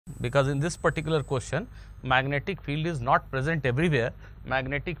because in this particular question magnetic field is not present everywhere,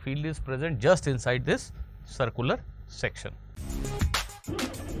 magnetic field is present just inside this circular section.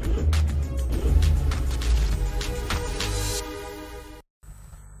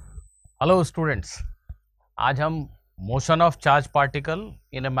 Hello students, आज हम motion of charge particle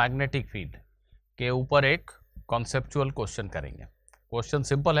in a magnetic field के ऊपर एक conceptual question करेंगे। Question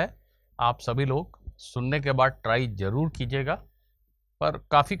simple है, आप सभी लोग सुनने के बाद ट्राई जरूर कीजिएगा, पर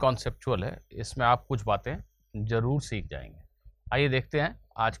काफ़ी कॉन्सेप्चुअल है, इसमें आप कुछ बातें जरूर सीख जाएंगे। आइए देखते हैं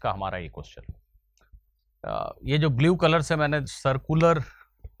आज का हमारा ये क्वेश्चन। ये जो ब्लू कलर से मैंने सर्कुलर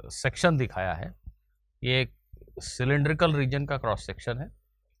सेक्शन दिखाया है, ये एक सिलेंड्रिकल रीजन का क्रॉस सेक्शन है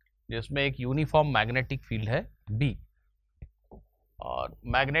जिसमें एक यूनिफॉर्म मैग्नेटिक फील्ड है B, और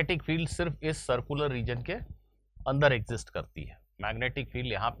मैग्नेटिक फील्ड सिर्फ इस सर्कुलर रीजन के अंदर एग्जिस्ट करती है। मैग्नेटिक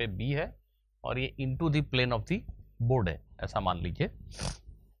फील्ड यहाँ पे B है और ये into the plane of the board है, ऐसा मान लीजिए।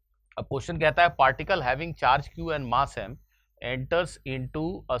 अब क्वेश्चन कहता है particle having charge Q and mass m enters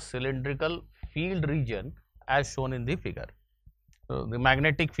into a cylindrical field region as shown in the figure. The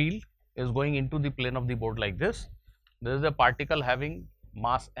magnetic field is going into the plane of the board like this. This is a particle having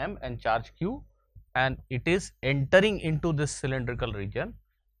mass m and charge q, and it is entering into this cylindrical region,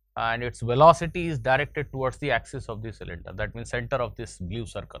 and its velocity is directed towards the axis of the cylinder. That means center of this blue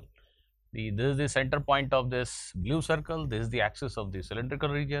circle. This is the center point of this blue circle. This is the axis of the cylindrical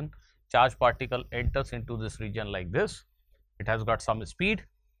region. Charge particle enters into this region like this. It has got some speed,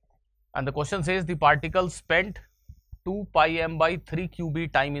 and the question says the particle spent 2 pi m by 3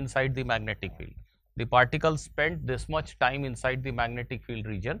 qb time inside the magnetic field. The particle spent this much time inside the magnetic field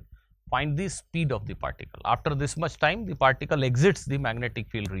region. Find the speed of the particle. After this much time, the particle exits the magnetic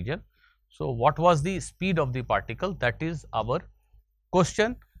field region. So, what was the speed of the particle? That is our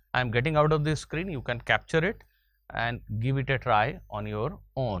question. I am getting out of the screen. You can capture it and give it a try on your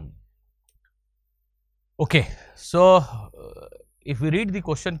own. Okay. So, if we read the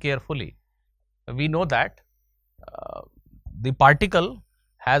question carefully, we know that the particle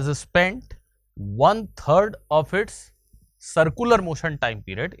has spent 1/3 of its circular motion time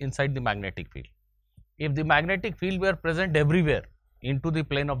period inside the magnetic field. If the magnetic field were present everywhere into the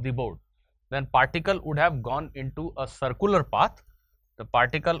plane of the board, then particle would have gone into a circular path. The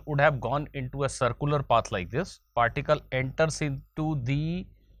particle would have gone into a circular path like this. Particle enters into the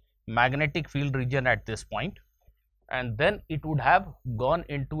magnetic field region at this point, and then it would have gone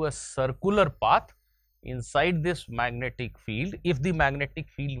into a circular path inside this magnetic field. If the magnetic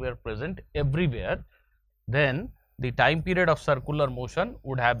field were present everywhere, then the time period of circular motion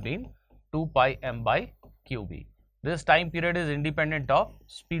would have been 2 pi m by qb. This time period is independent of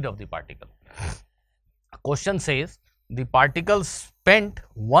speed of the particle. Question says the particle spent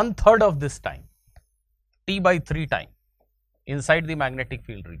 1/3 of this time, t by 3 time, inside the magnetic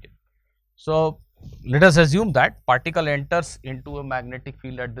field region. So, let us assume that particle enters into a magnetic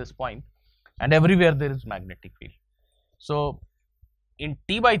field at this point, and everywhere there is magnetic field. So, in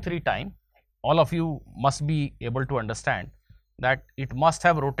t by 3 time, all of you must be able to understand that it must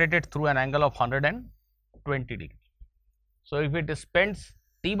have rotated through an angle of 120 degree. So, if it spends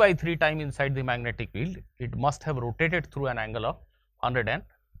t by 3 time inside the magnetic field, it must have rotated through an angle of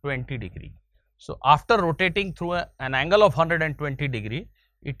 120 degree. So, after rotating through an angle of 120 degree,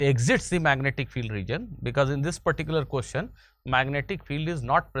 it exits the magnetic field region, because in this particular question magnetic field is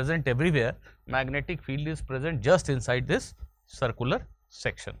not present everywhere, magnetic field is present just inside this circular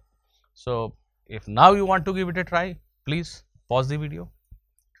section. So, if now you want to give it a try, please pause the video.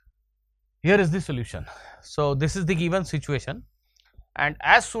 Here is the solution. So, this is the given situation, and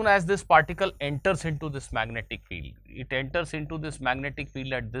as soon as this particle enters into this magnetic field, it enters into this magnetic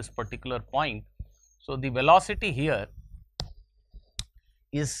field at this particular point. So, the velocity here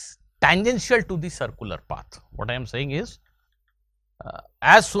is tangential to the circular path. What I am saying is,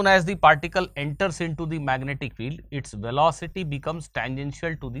 as soon as the particle enters into the magnetic field, its velocity becomes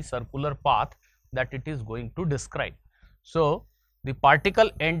tangential to the circular path that it is going to describe. So, the particle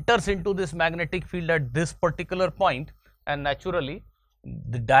enters into this magnetic field at this particular point, and naturally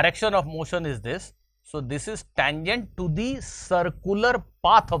the direction of motion is this. So, this is tangent to the circular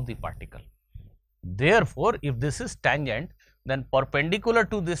path of the particle. Therefore, if this is tangent, then perpendicular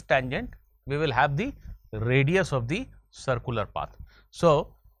to this tangent we will have the radius of the circular path.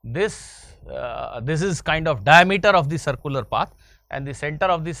 So, this is kind of diameter of the circular path, and the center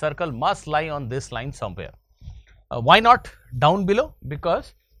of the circle must lie on this line somewhere. Why not down below?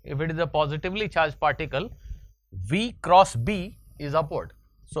 Because if it is a positively charged particle, V cross B is upward.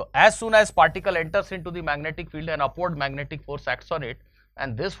 So, as soon as particle enters into the magnetic field, an upward magnetic force acts on it,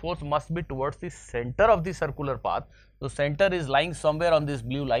 and this force must be towards the center of the circular path. So center is lying somewhere on this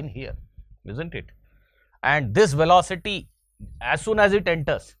blue line here, isn't it? And this velocity, as soon as it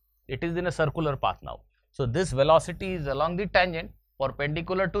enters, it is in a circular path now. So this velocity is along the tangent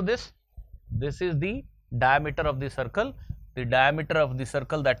perpendicular to this. This is the diameter of the circle. The diameter of the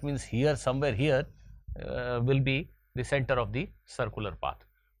circle, that means here, somewhere here, will be the center of the circular path.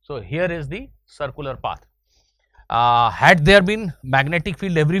 So here is the circular path. Had there been magnetic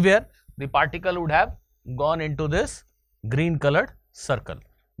field everywhere, the particle would have gone into this green colored circle.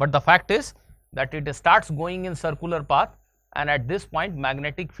 But the fact is that it starts going in circular path, and at this point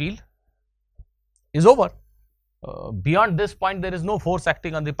magnetic field is over. Beyond this point there is no force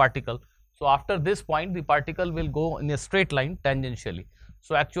acting on the particle. So after this point the particle will go in a straight line tangentially.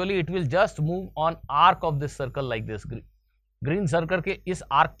 So actually it will just move on arc of this circle like this. Green circle के इस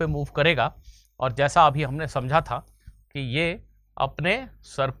arc पे move करेगा, और जैसा अभी हमने समझा था कि ये अपने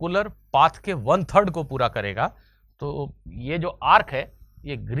सर्कुलर पाथ के 1/3 को पूरा करेगा, तो ये जो आर्क है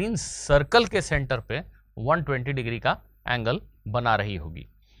ये ग्रीन सर्कल के सेंटर पे 120 डिग्री का एंगल बना रही होगी.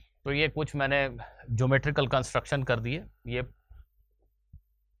 तो ये कुछ मैंने ज्योमेट्रिकल कंस्ट्रक्शन कर दिए. ये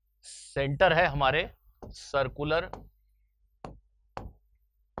सेंटर है हमारे सर्कुलर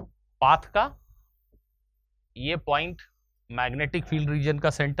पाथ का, ये पॉइंट मैग्नेटिक फील्ड रीजन का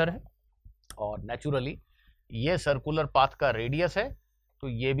सेंटर है, और नेचुरली ये सर्कुलर पाथ का रेडियस है, तो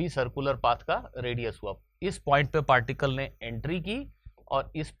ये भी सर्कुलर पाथ का रेडियस हुआ. इस पॉइंट पे पार्टिकल ने एंट्री की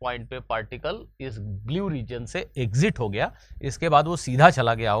और इस पॉइंट पे पार्टिकल इस ब्लू रीजन से एग्जिट हो गया. इसके बाद वो सीधा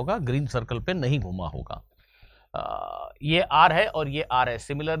चला गया होगा, ग्रीन सर्कल पे नहीं घूमा होगा. ये आर है और ये आर है.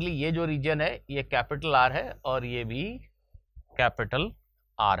 सिमिलरली ये जो रीजन है ये कैपिटल आर है और ये भी कैपिटल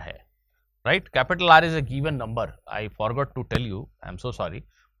आर है. Right, capital R is a given number. I forgot to tell you, I am so sorry,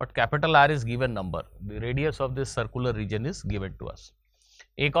 but capital R is given number. The radius of this circular region is given to us.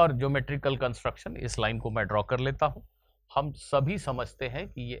 एक और geometrical construction, इस line को मैं draw कर लेता हूँ. हम सभी समझते हैं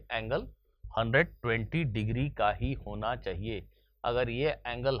कि ये एंगल 120 डिग्री का ही होना चाहिए. अगर ये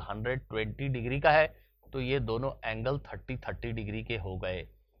एंगल 120 डिग्री का है तो ये दोनों एंगल 30 डिग्री के हो गए.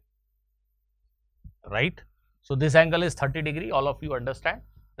 Right, so this angle is 30 degree. All of you understand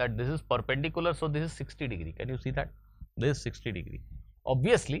that this is perpendicular, so this is 60 degree. Can you see that? This is 60 degree.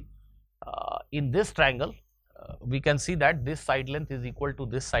 Obviously, in this triangle, we can see that this side length is equal to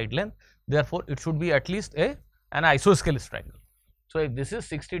this side length. Therefore, it should be at least an isosceles triangle. So, if this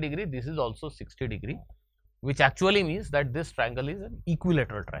is 60 degree, this is also 60 degree, which actually means that this triangle is an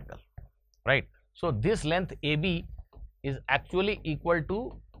equilateral triangle, right? So, this length AB is actually equal to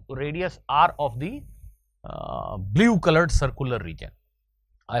radius R of the blue colored circular region.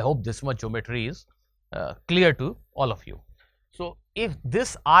 I hope this much geometry is clear to all of you. So, if this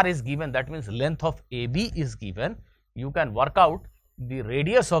R is given, that means length of AB is given, you can work out the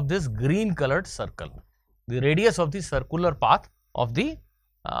radius of this green colored circle, the radius of the circular path of the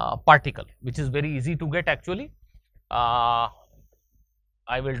particle, which is very easy to get actually. I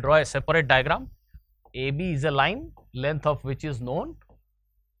will draw a separate diagram. AB is a line, length of which is known.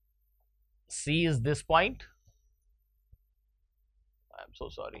 C is this point. I'm so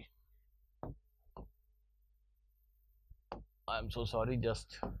sorry. I'm so sorry,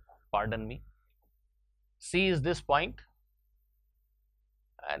 just pardon me. C is this point,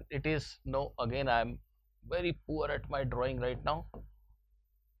 and it is, no, again I am very poor at my drawing right now.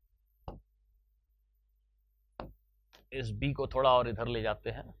 इस B को थोड़ा और इधर ले जाते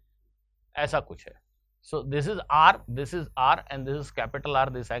हैं, ऐसा कुछ है. So this is R, and this is capital R.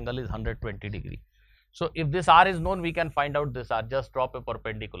 This angle is 120 degree. So if this R is known, we can find out this R. Just drop a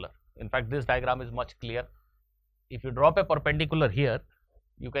perpendicular. In fact, this diagram is much clear. If you drop a perpendicular here,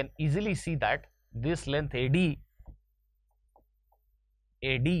 you can easily see that this length AD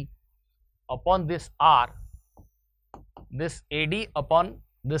upon this R, this AD upon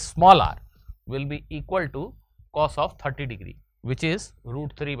this small r will be equal to cos of 30 degree, which is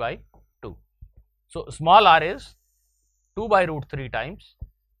 √3 by 2. So small r is 2 by √3 times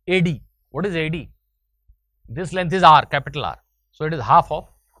AD. What is AD? This length is R, capital R. So it is half of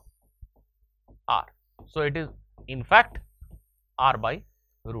R. So it is in fact R by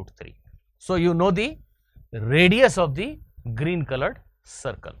 √3. So you know the radius of the green colored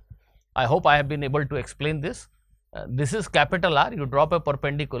circle. I hope I have been able to explain this. This is capital R, you drop a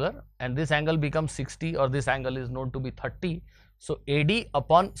perpendicular and this angle becomes 60 or this angle is known to be 30. So AD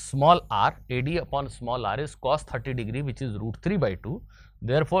upon small r is cos 30 degree, which is √3 by 2.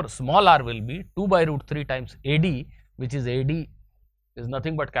 Therefore, small r will be 2 by √3 times AD, which is AD is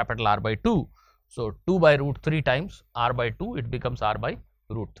nothing but capital R by 2. So 2 by √3 times R by 2, it becomes R by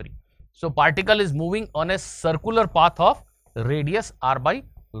 √3. So particle is moving on a circular path of radius R by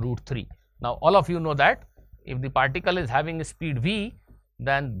 √3. Now all of you know that if the particle is having a speed v,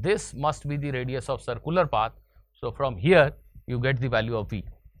 then this must be the radius of circular path. So, from here you get the value of v.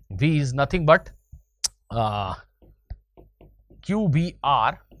 V is nothing but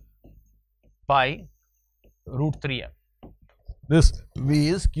QBR by root 3m. This V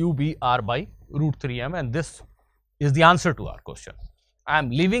is QBR by root 3m, and this is the answer to our question. I am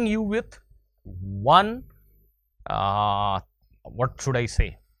leaving you with one, what should I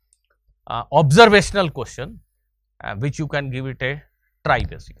say, observational question, which you can give it a try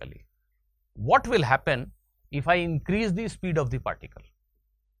basically. What will happen if I increase the speed of the particle?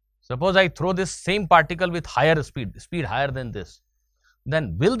 Suppose I throw this same particle with higher speed higher than this,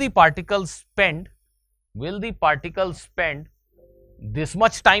 then will the particle spend this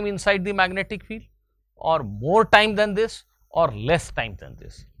much time inside the magnetic field, or more time than this, or less time than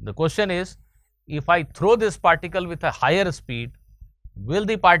this? The question is, if I throw this particle with a higher speed, will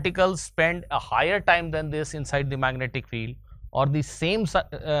the particle spend a higher time than this inside the magnetic field, or the same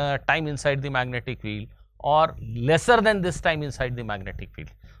time inside the magnetic field, or lesser than this time inside the magnetic field?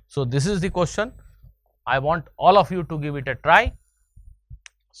 So, this is the question. I want all of you to give it a try.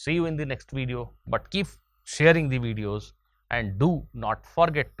 See you in the next video, but keep sharing the videos and do not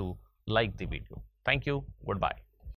forget to like the video. Thank you. Goodbye.